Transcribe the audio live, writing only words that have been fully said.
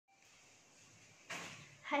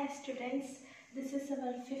Hi students, this is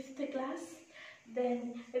our 5th class.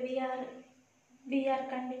 Then we are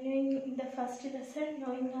continuing the first lesson,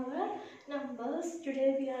 knowing our numbers.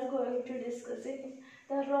 Today we are going to discuss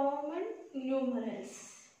the Roman numerals.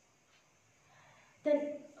 The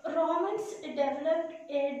Romans developed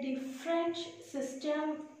a different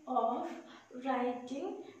system of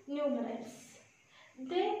writing numerals.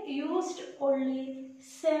 They used only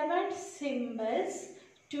 7 symbols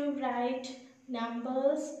to write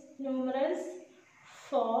numerals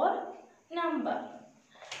for number.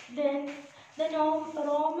 Then the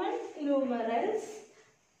Roman numerals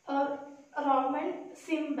or Roman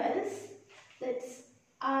symbols, that's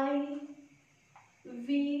I,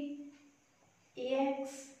 V,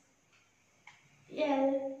 X,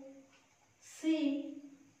 L, C,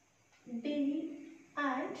 D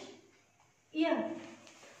and M.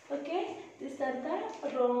 Okay, these are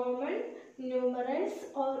the Roman numerals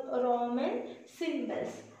or Roman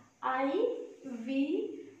symbols. I,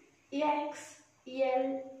 V, X,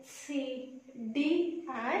 L, C, D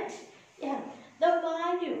and M. The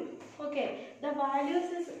value, okay, the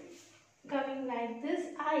values is coming like this.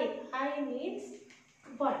 I means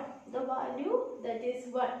 1. The value, that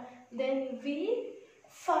is 1. Then V,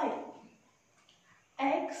 5.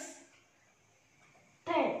 X,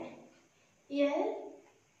 10. L,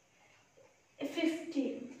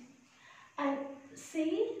 50. And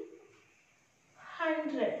C,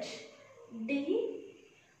 100. D,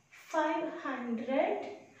 500.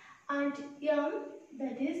 And M,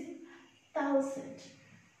 that is 1000.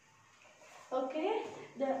 Okay,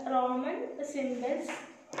 the Roman symbols: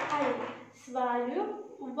 I, value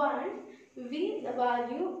 1, V, the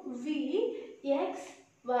value V, X,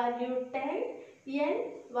 value 10, N,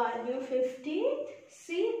 value 50,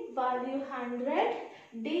 C, value 100,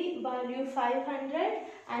 D, value 500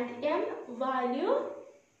 and M, value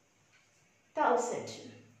 1000.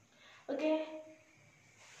 Okay.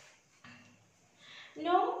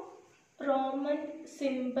 No Roman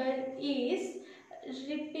symbol is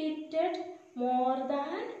repeated more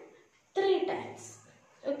than 3 times.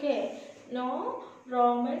 Okay. No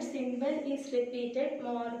Roman symbol is repeated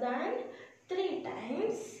more than 3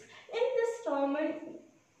 times. In this Roman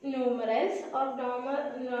numerals or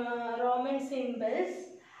Roman symbols,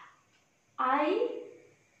 I,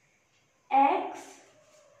 X,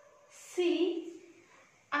 C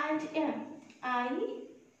and M. I,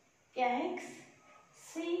 X,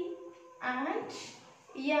 C and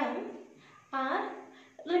M are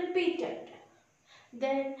repeated.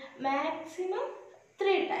 Then maximum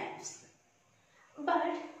 3 times.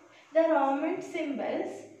 But the Roman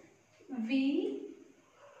symbols V,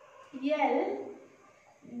 L,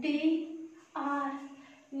 D are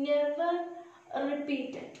never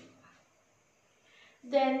repeated.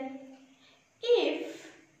 Then if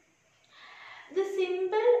the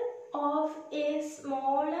symbol of a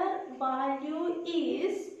smaller value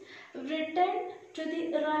is written to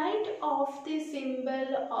the right of the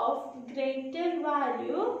symbol of greater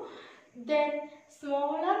value, then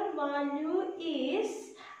smaller value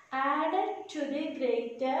is added to the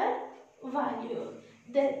greater value.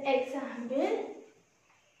 The example,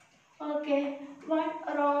 okay, one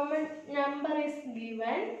Roman number is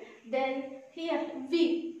given, then here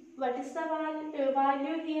V. What is the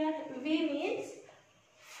value here? V means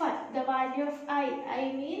 5. The value of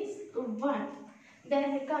I means 1.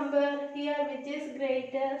 Then compare here which is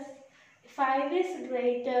greater. 5 is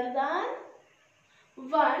greater than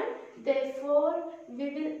 1. Therefore, we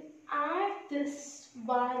will add these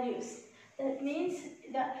values. That means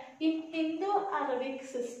in Hindu-Arabic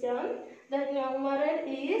system, the numeral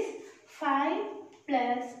is 5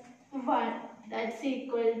 plus 1. That's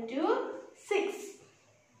equal to 6.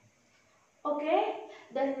 Okay,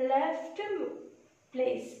 the left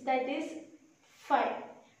place, that is 5,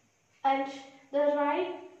 and the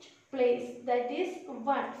right place, that is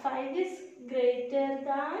 1. 5 is greater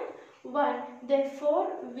than 1. Therefore,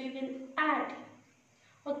 we will add.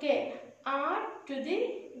 Okay, add to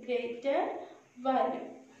the greater value.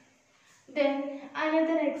 Then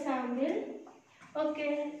another example.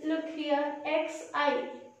 Okay, look here, xi.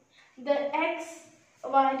 The x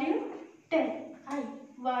value 10. I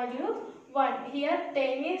value 1. Here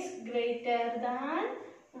 10 is greater than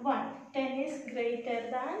 1. 10 is greater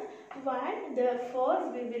than 1.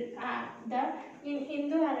 Therefore, we will add in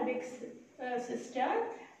Hindu-Arabic system,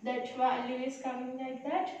 that value is coming like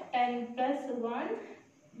that. 10 plus 1,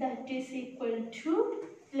 that is equal to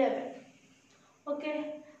 11.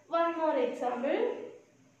 Okay. One more example.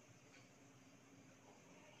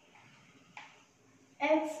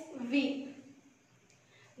 XV.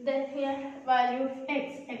 Then here value of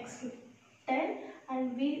x 10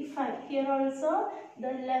 and V 5. Here also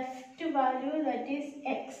the left value, that is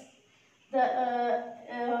x. The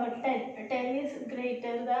 10 is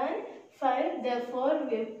greater than 5, therefore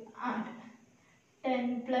we add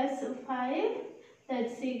 10 plus 5,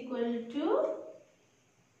 that's equal to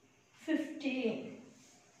 15.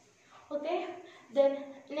 Okay, then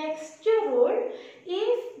next rule,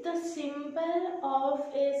 if the symbol of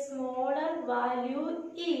a smaller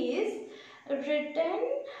value is written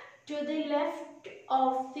to the left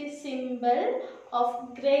of the symbol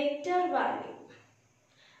of greater value,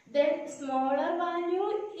 then smaller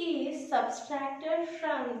value is subtracted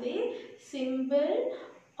from the symbol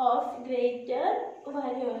of greater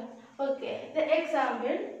value. Okay, the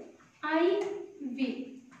example IV.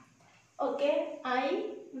 Okay,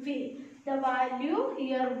 IV. The value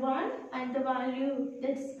here 1 and the value,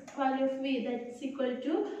 that's value of V, that's equal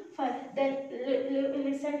to 5. Then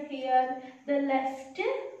listen here, the left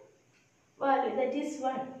value, that is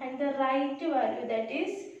 1, and the right value, that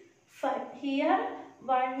is 5. Here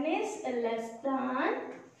 1 is less than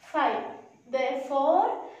 5.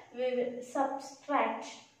 Therefore we will subtract.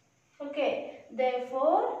 Okay,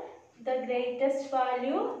 therefore the greatest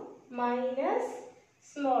value minus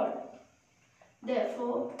small.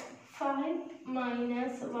 Therefore 5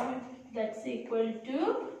 minus 1, that's equal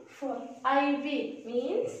to 4. IV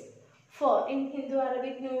means 4. In Hindu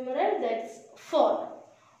Arabic numeral, that's 4.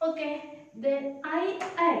 Okay, then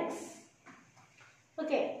IX.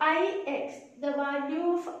 Okay, IX, the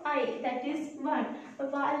value of I, that is 1. The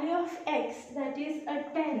value of X, that is a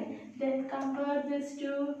 10. Then compare this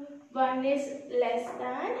to 1 is less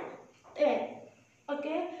than 10.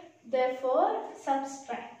 Okay, therefore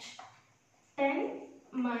subtract 10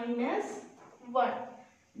 minus 1,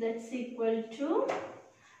 that's equal to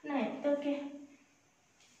 9. Okay.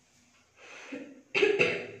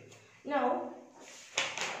 Now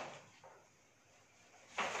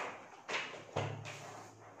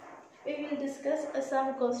we will discuss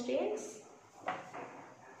some questions.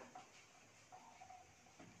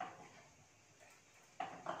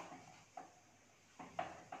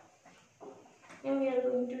 Now we are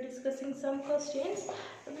going to discussing some questions.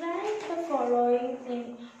 Write the following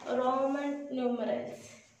in Roman numerals.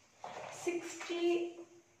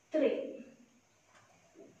 63.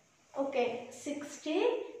 Okay,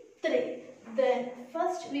 63. Then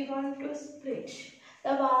first we want to split.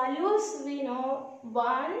 The values we know: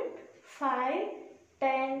 1, 5,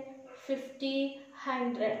 10, 50,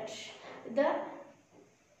 100. The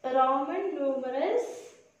Roman numerals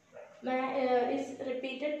is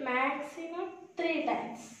repeated maximum 3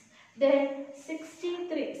 times. Then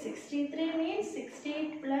 63. 63 means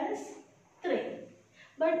 60 plus 3.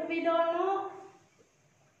 But we don't know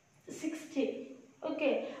 60.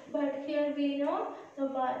 Okay, but here we know the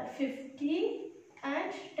 50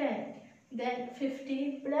 and 10. Then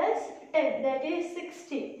 50 plus 10, that is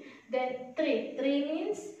 60. Then 3. 3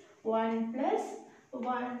 means 1 plus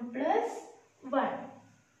 1 plus 1.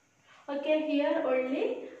 Okay, here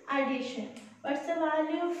only addition. What's the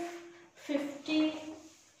value of 50?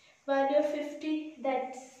 Value of 50,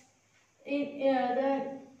 that's in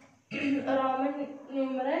the Roman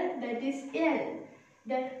numeral, that is L.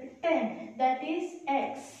 Then 10, that is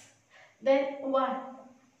X. Then 1,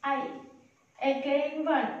 I. Again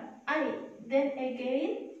 1, I. Then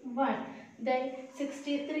again 1. Then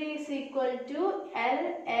 63 is equal to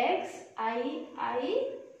L, X, I.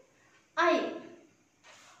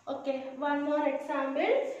 Okay, one more example.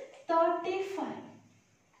 35.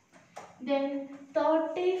 Then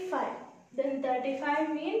 35. Then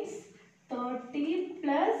 35 means 30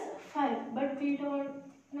 plus 5. But we don't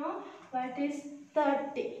know what is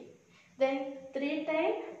 30. Then 3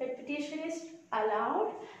 times repetition is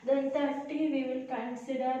allowed. Then 30 we will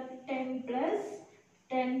consider 10 plus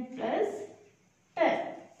 10 plus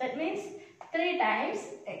 10. That means 3 times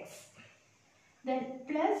x. Then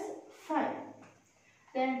plus 5.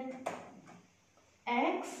 Then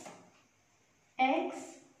x.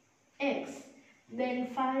 Then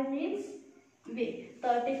 5 means v.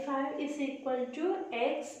 35 is equal to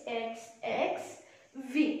x,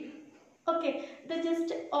 v. Okay, the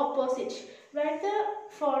just opposite. Write the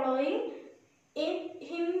following in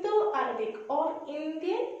Hindu Arabic or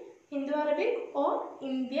Indian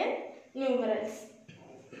numerals.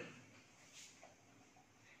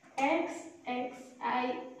 X,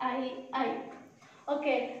 I.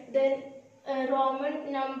 Okay, then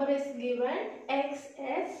Roman number is given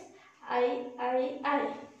XS, I.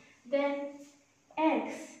 Then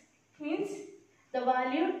X means the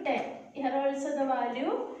value 10. Here also the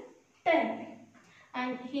value 10.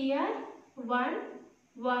 And here 1.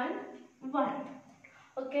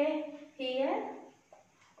 Okay, here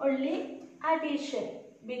only addition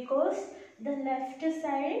because the left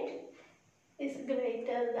side is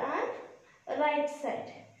greater than right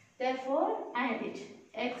side. Therefore, add it.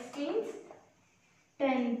 X means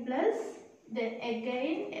 10 plus, then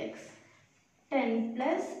again x. 10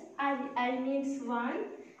 plus I means 1,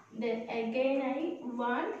 then again I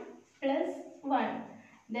 1 plus 1.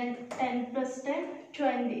 Then 10 plus 10,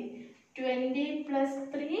 20. 20 plus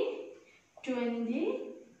 3,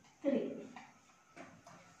 23.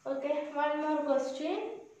 Okay, one more question.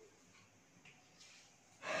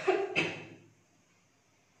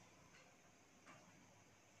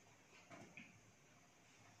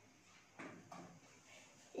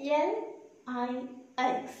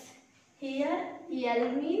 L-I-X. Here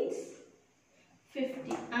L means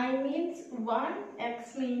 50, I means 1,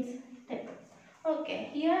 X means 10. Okay,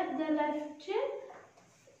 here the left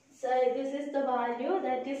side, this is the value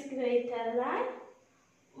that is greater than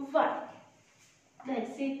 1.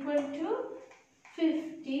 That's equal to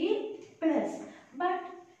 50 plus. But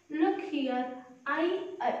look here,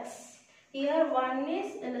 IX. Here 1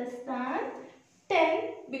 is less than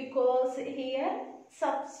 10 because here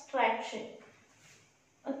subtraction.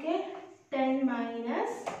 Okay, 10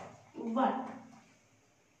 minus 1.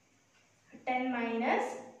 10 minus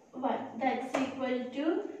 1. That's equal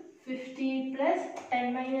to 50 plus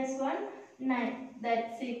 10 minus 1, 9.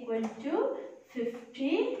 That's equal to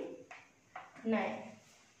 59.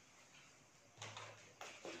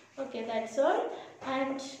 Okay, that's all.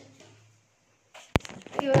 And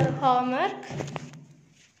your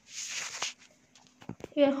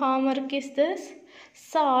homework is this.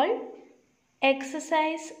 Solve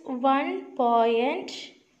exercise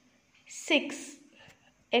 1.6.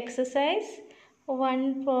 Exercise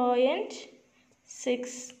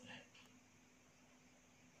 1.6.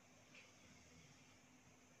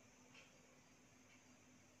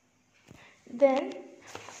 Then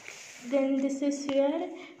this is your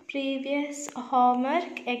previous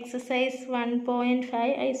homework, exercise 1.5.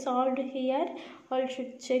 I solved here. All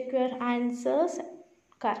should check your answers,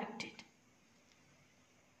 correct it.